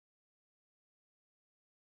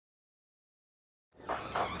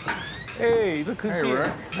Hey, look who's Hey, here.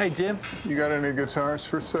 Rick. Hey, Jim. You got any guitars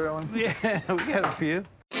for sale? Yeah, we got a few.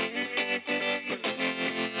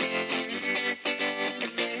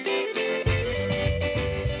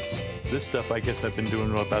 This stuff, I guess I've been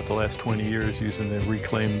doing about the last 20 years using the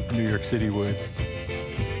reclaimed New York City wood.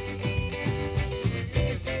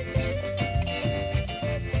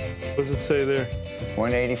 What does it say there?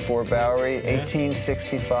 184 Bowery,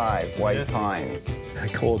 1865, white pine. I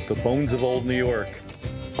call it the bones of old New York.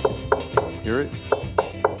 Hear it?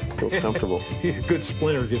 Feels comfortable. Good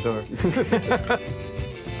splinter guitar.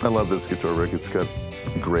 I love this guitar, Rick. It's got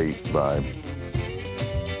great vibe.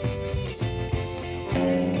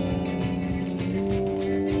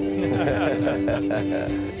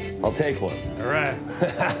 I'll take one. All right.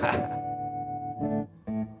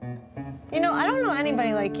 You know, I don't know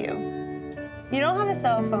anybody like you. You don't have a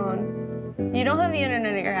cell phone. You don't have the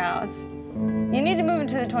internet at your house. You need to move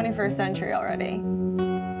into the 21st century already.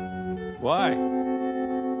 Why?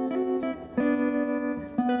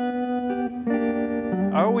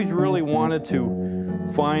 I always really wanted to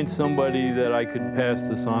find somebody that I could pass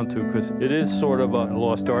this on to, because it is sort of a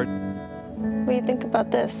lost art. What do you think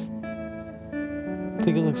about this? I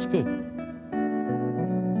think it looks good.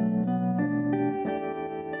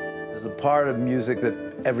 There's a part of music that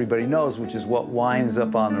everybody knows, which is what winds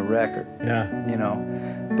up on the record. Yeah. You know?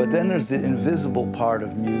 But then there's the invisible part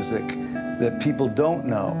of music that people don't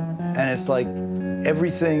know. And it's like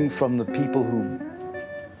everything from the people who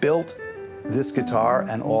built this guitar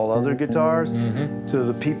and all other guitars to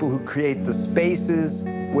the people who create the spaces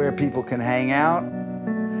where people can hang out.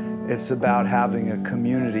 It's about having a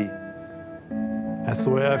community. That's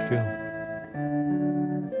the way I feel.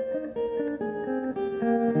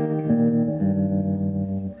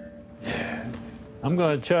 Yeah. I'm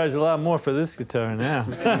going to charge a lot more for this guitar now.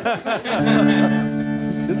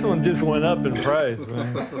 This one just went up in price,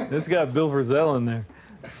 man. This got Bill Frisell in there.